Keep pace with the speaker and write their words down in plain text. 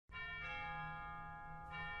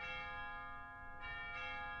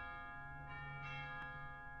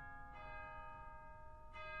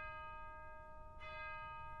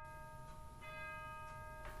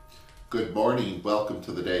Good morning. Welcome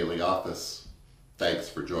to the Daily Office. Thanks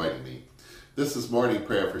for joining me. This is morning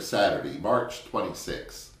prayer for Saturday, March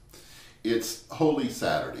 26th. It's Holy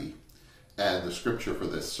Saturday, and the scripture for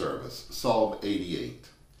this service, Psalm 88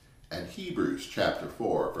 and Hebrews chapter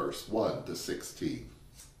 4, verse 1 to 16.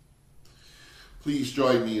 Please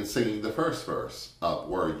join me in singing the first verse of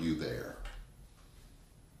Were You There?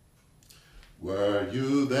 Were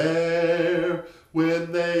you there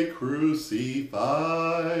when they crucified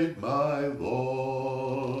my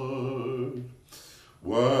Lord?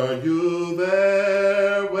 Were you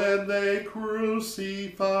there when they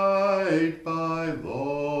crucified my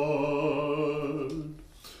Lord?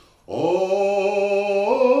 Oh,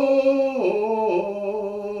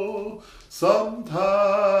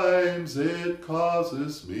 sometimes it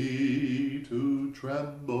causes me to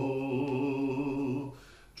tremble.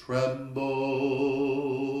 Tremble,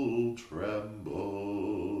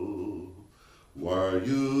 tremble. Were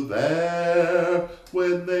you there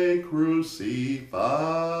when they crucified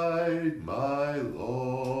my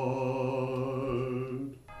Lord?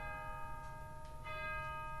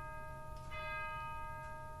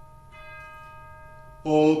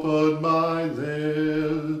 Open my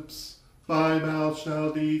lips, my mouth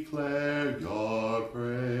shall declare your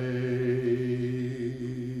praise.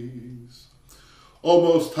 O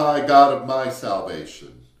Most High God of my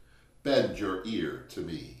salvation, bend your ear to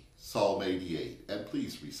me. Psalm 88, and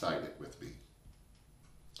please recite it with me.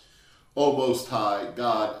 O Most High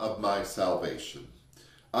God of my salvation,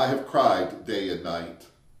 I have cried day and night.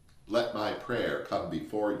 Let my prayer come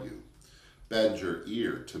before you. Bend your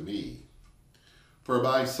ear to me. For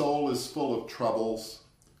my soul is full of troubles,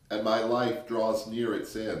 and my life draws near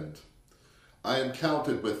its end. I am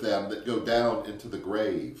counted with them that go down into the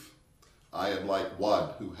grave. I am like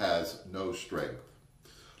one who has no strength,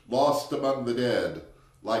 lost among the dead,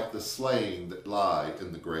 like the slain that lie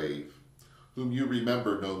in the grave, whom you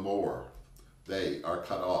remember no more. They are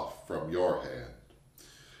cut off from your hand.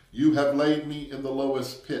 You have laid me in the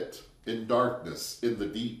lowest pit, in darkness, in the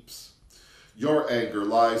deeps. Your anger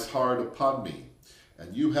lies hard upon me,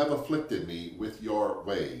 and you have afflicted me with your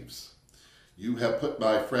waves. You have put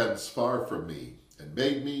my friends far from me, and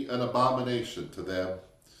made me an abomination to them.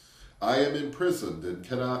 I am imprisoned and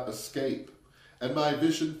cannot escape, and my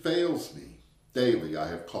vision fails me. Daily I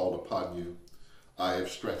have called upon you. I have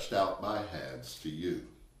stretched out my hands to you.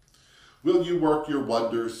 Will you work your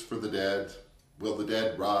wonders for the dead? Will the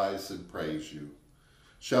dead rise and praise you?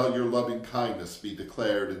 Shall your loving kindness be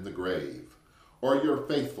declared in the grave, or your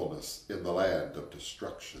faithfulness in the land of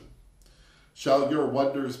destruction? Shall your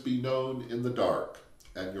wonders be known in the dark,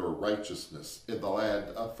 and your righteousness in the land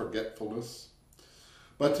of forgetfulness?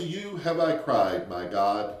 But to you have I cried, my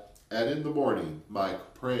God, and in the morning my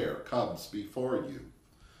prayer comes before you.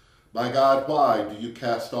 My God, why do you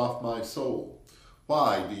cast off my soul?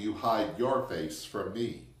 Why do you hide your face from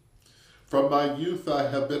me? From my youth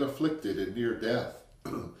I have been afflicted and near death.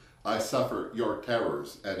 I suffer your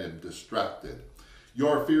terrors and am distracted.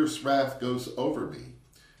 Your fierce wrath goes over me,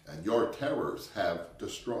 and your terrors have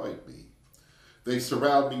destroyed me. They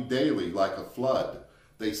surround me daily like a flood.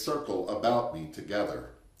 They circle about me together.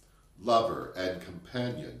 Lover and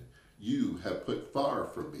companion, you have put far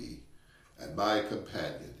from me, and my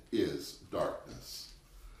companion is darkness.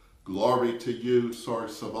 Glory to you,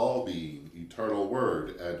 source of all being, eternal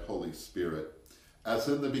Word and Holy Spirit, as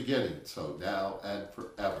in the beginning, so now and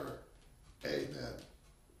forever. Amen.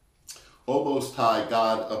 O Most High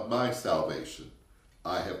God of my salvation,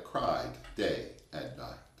 I have cried day and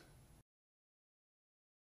night.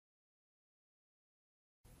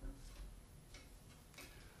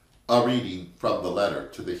 A reading from the letter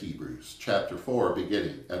to the Hebrews, chapter 4,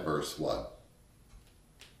 beginning at verse 1.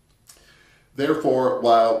 Therefore,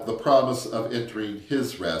 while the promise of entering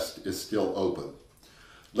his rest is still open,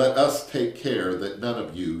 let us take care that none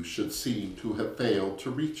of you should seem to have failed to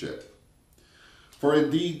reach it. For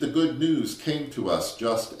indeed the good news came to us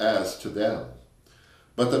just as to them.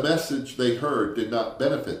 But the message they heard did not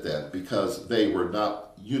benefit them because they were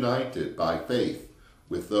not united by faith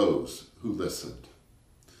with those who listened.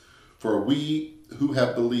 For we who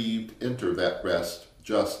have believed enter that rest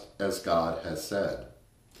just as God has said.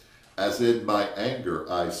 As in my anger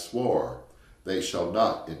I swore, they shall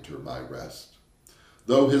not enter my rest,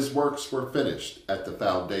 though his works were finished at the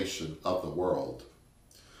foundation of the world.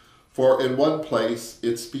 For in one place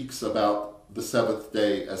it speaks about the seventh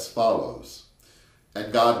day as follows,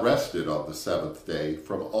 and God rested on the seventh day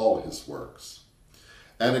from all his works.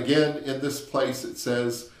 And again in this place it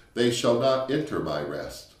says, they shall not enter my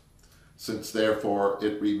rest. Since therefore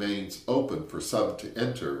it remains open for some to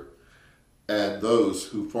enter, and those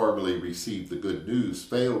who formerly received the good news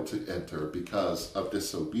failed to enter because of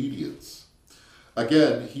disobedience.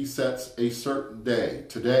 Again, he sets a certain day,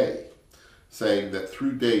 today, saying that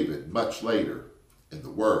through David much later, in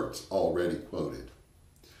the words already quoted,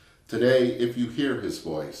 "Today, if you hear his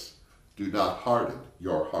voice, do not harden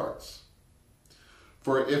your hearts."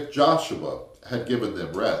 For if Joshua had given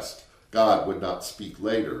them rest, God would not speak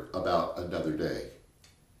later about another day.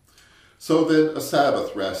 So then a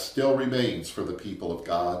Sabbath rest still remains for the people of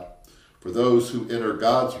God, for those who enter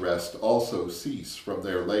God's rest also cease from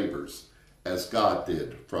their labors, as God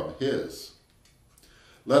did from his.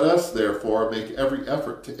 Let us, therefore, make every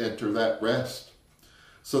effort to enter that rest,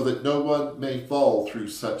 so that no one may fall through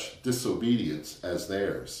such disobedience as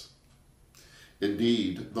theirs.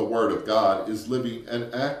 Indeed, the word of God is living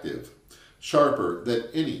and active, sharper than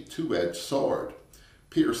any two-edged sword,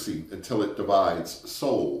 piercing until it divides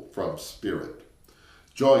soul from spirit,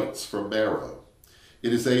 joints from marrow.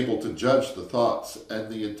 It is able to judge the thoughts and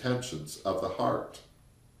the intentions of the heart.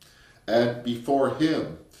 And before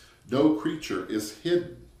him no creature is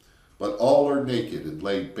hidden, but all are naked and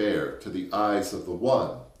laid bare to the eyes of the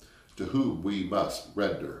one to whom we must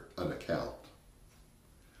render an account.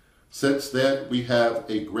 Since then we have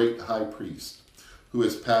a great high priest who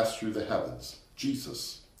has passed through the heavens,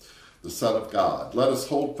 Jesus, the Son of God. Let us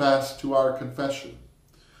hold fast to our confession.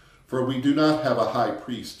 For we do not have a high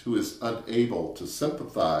priest who is unable to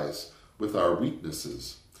sympathize with our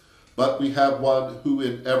weaknesses, but we have one who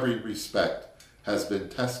in every respect has been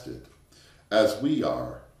tested, as we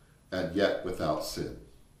are, and yet without sin.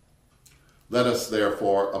 Let us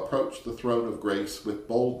therefore approach the throne of grace with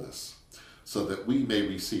boldness, so that we may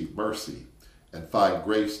receive mercy and find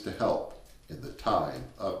grace to help in the time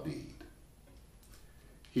of need.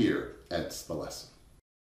 Here ends the lesson.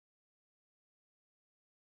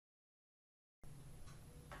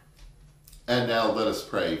 And now let us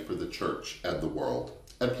pray for the church and the world.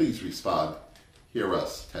 And please respond, "Hear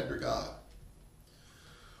us, tender God."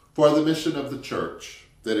 For the mission of the church,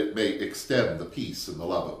 that it may extend the peace and the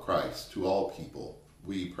love of Christ to all people,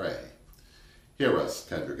 we pray. Hear us,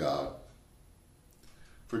 tender God.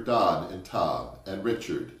 For Don and Tom and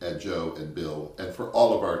Richard and Joe and Bill, and for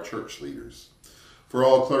all of our church leaders, for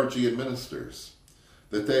all clergy and ministers,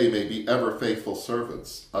 that they may be ever faithful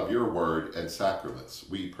servants of your word and sacraments,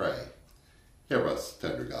 we pray. Hear us,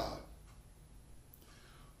 tender God.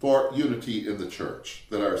 For unity in the church,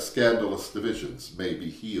 that our scandalous divisions may be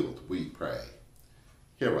healed, we pray.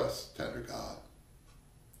 Hear us, tender God.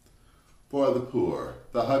 For the poor,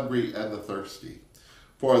 the hungry, and the thirsty,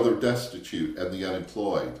 for the destitute and the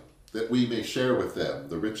unemployed, that we may share with them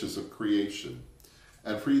the riches of creation,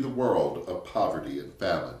 and free the world of poverty and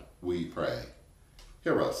famine, we pray.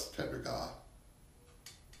 Hear us, tender God.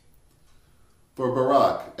 For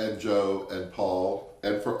Barak and Joe and Paul,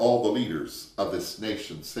 and for all the leaders of this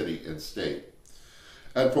nation, city, and state,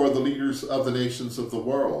 and for the leaders of the nations of the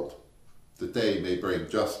world, that they may bring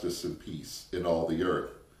justice and peace in all the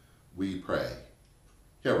earth, we pray.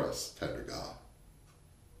 Hear us, tender God.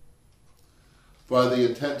 For the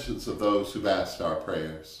intentions of those who've asked our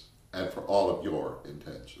prayers, and for all of your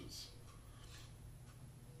intentions.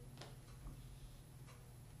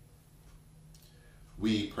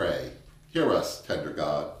 We pray. Hear us, tender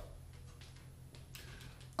God.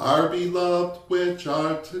 Our beloved which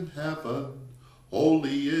art in heaven,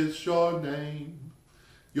 holy is your name.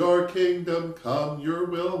 Your kingdom come, your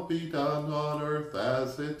will be done on earth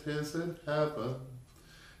as it is in heaven.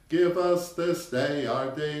 Give us this day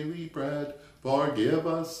our daily bread. Forgive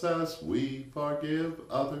us as we forgive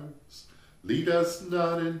others. Lead us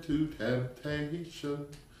not into temptation,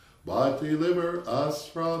 but deliver us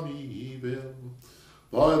from evil.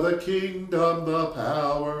 For the kingdom, the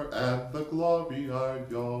power, and the glory are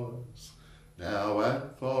yours, now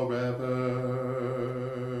and forever.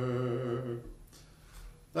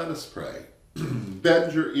 Let us pray.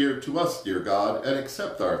 Bend your ear to us, dear God, and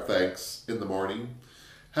accept our thanks in the morning.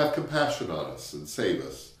 Have compassion on us and save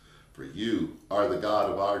us, for you are the God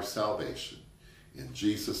of our salvation. In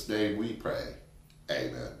Jesus' name we pray.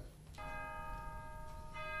 Amen.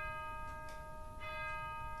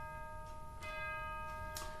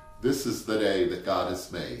 This is the day that God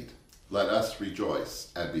has made. Let us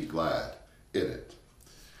rejoice and be glad in it.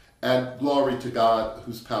 And glory to God,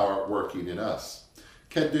 whose power working in us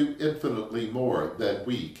can do infinitely more than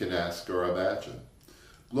we can ask or imagine.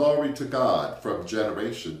 Glory to God from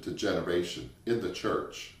generation to generation in the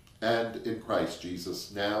church and in Christ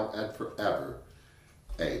Jesus, now and forever.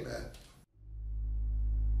 Amen.